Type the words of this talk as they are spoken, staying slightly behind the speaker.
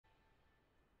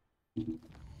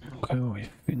Okay, we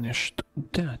finished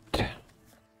that. Does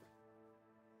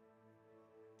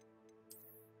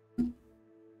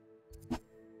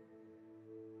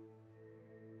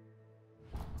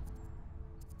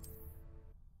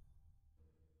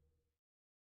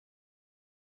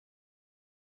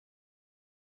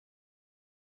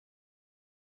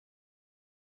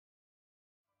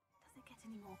it get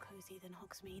any more cozy than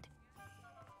Hogsmeade?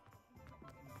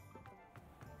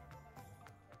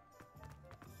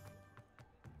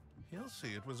 He'll see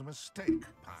it was a mistake,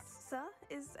 Pat. Sir,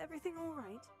 is everything all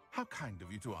right? How kind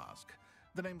of you to ask.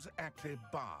 The name's Ackley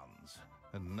Barnes.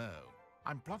 And no,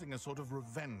 I'm plotting a sort of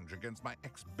revenge against my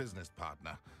ex-business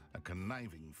partner, a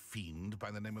conniving fiend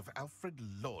by the name of Alfred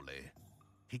Lawley.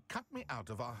 He cut me out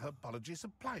of our herbology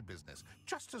supply business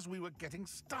just as we were getting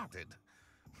started.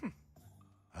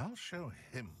 I'll show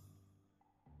him.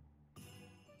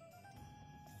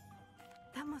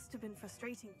 That must have been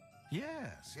frustrating.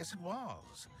 Yes, it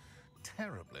was.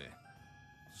 Terribly.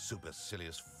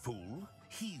 Supercilious fool.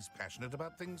 He's passionate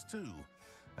about things too,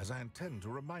 as I intend to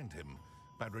remind him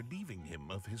by relieving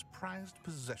him of his prized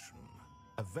possession.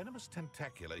 A venomous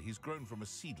tentacula he's grown from a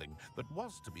seedling that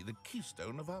was to be the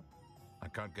keystone of our... I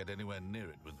can't get anywhere near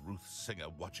it with Ruth Singer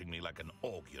watching me like an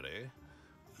augury.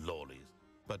 Lawley's.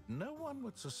 But no one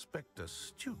would suspect a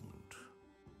student.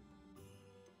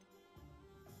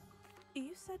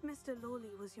 You said Mr.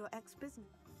 Lawley was your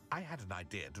ex-business. I had an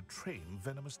idea to train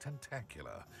Venomous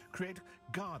Tentacula, create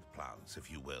guard plants, if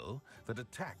you will, that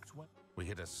attacked when we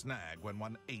hit a snag when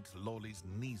one ate Lawley's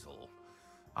Kneasel.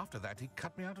 After that, he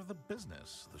cut me out of the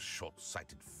business, the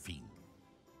short-sighted fiend.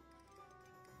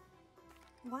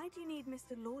 Why do you need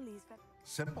Mr. Lawley's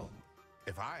Simple.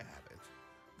 If I have it,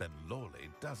 then Lawley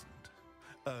doesn't.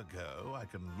 Ergo, I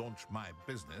can launch my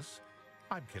business.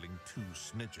 I'm killing 2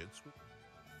 snidgets.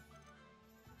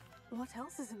 What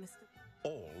else is a Mr.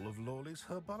 All of Lawley's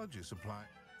herbology supply.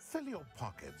 Fill your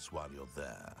pockets while you're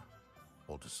there.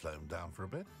 Or to slow him down for a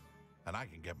bit. And I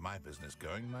can get my business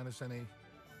going minus any...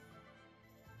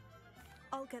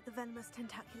 I'll get the Venomous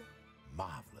Tentacula.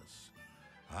 Marvelous.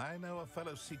 I know a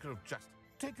fellow seeker of justice.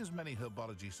 Take as many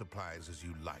herbology supplies as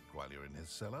you like while you're in his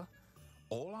cellar.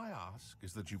 All I ask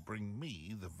is that you bring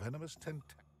me the Venomous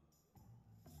Tentacula.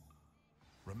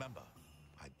 Remember,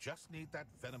 I just need that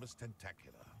Venomous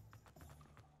Tentacula.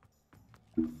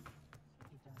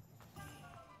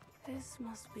 This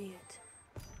must be it.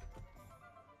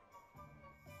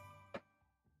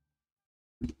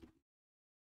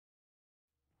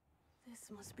 This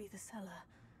must be the cellar.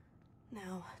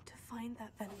 Now, to find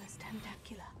that Venomous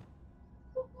Tentacula.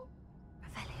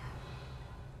 Revelio.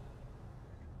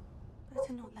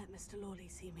 Better not let Mr. Lawley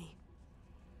see me.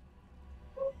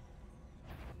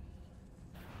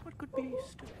 What could be?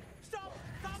 Stop! Stop,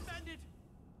 bandit!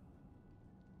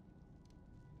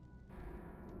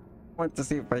 I want to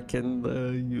see if I can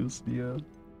use the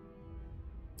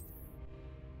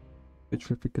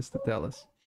Petrificus to tell us.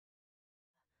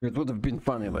 It would have been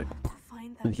funny, like,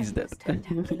 and he's dead. Better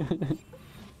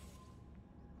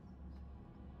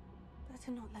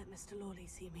not let Mr. Lawley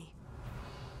see me.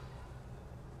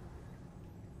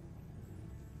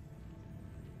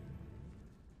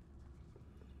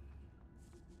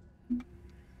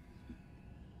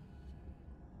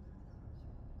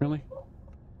 Really?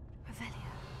 Revelio.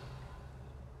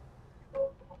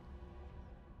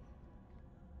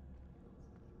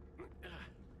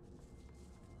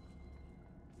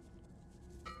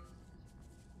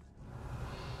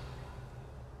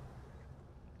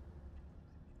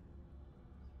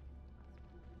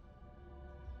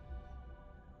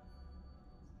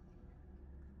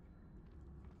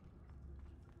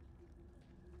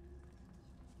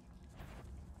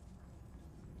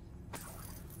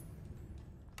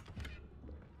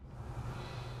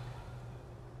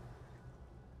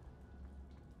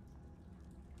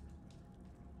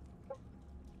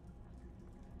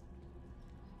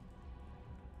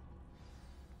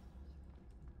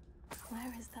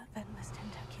 Where is that Venomous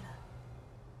Tentacula?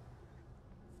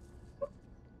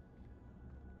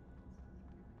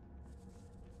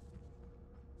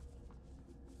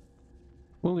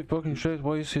 Holy fucking shit,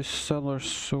 why is his cellar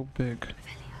so big?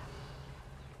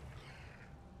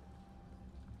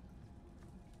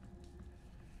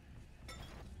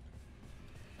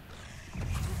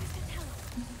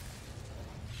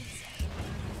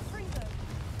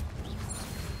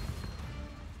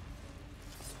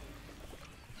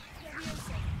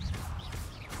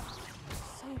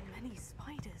 So many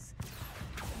spiders.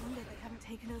 I wonder they haven't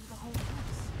taken over the whole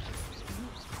house.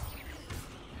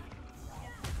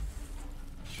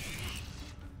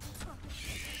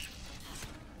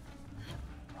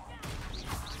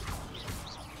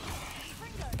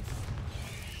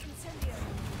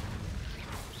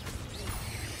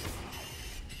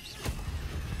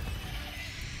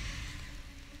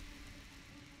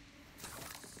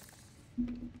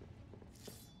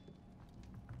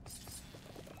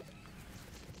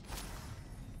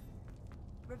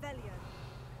 Revelio.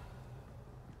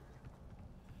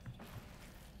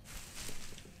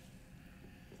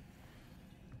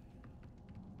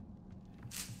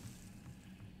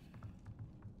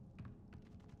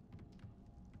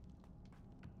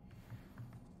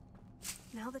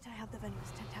 Now that I have the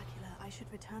Venomous Tentacula, I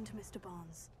should return to Mr.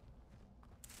 Barnes.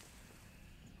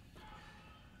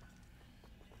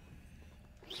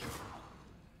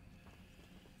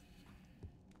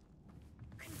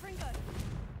 Confringo!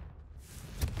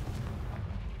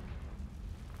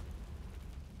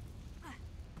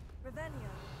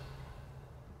 Revelio.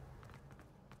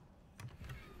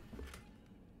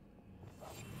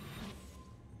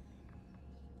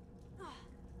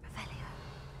 Revelio.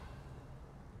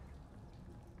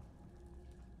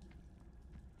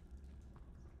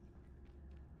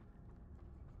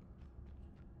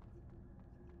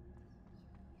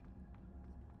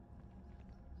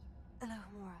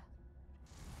 Alohomora.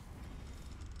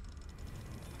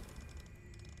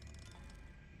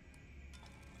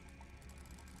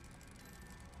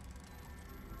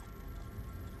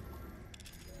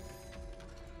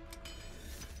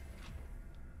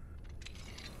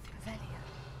 Revelio.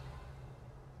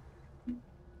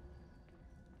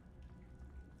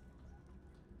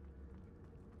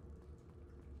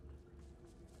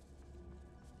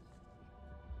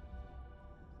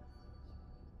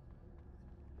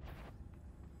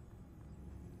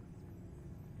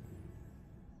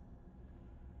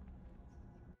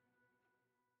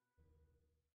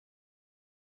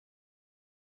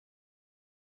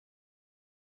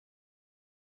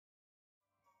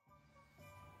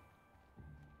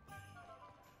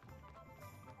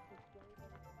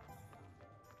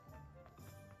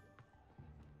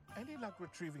 Any luck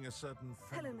retrieving a certain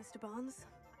friend? Hello, Mr. Barnes.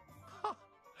 Ha!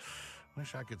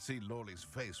 Wish I could see Lawley's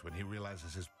face when he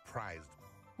realizes his prize.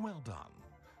 Well done.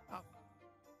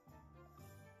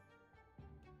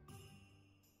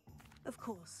 Of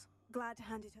course. Glad to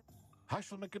hand it over. I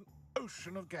shall make an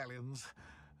ocean of galleons.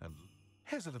 And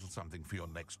here's a little something for your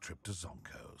next trip to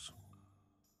Zonko's.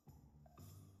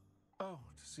 Oh,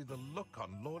 to see the look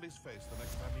on Lawley's face the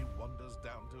next time he wanders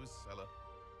down to his cellar.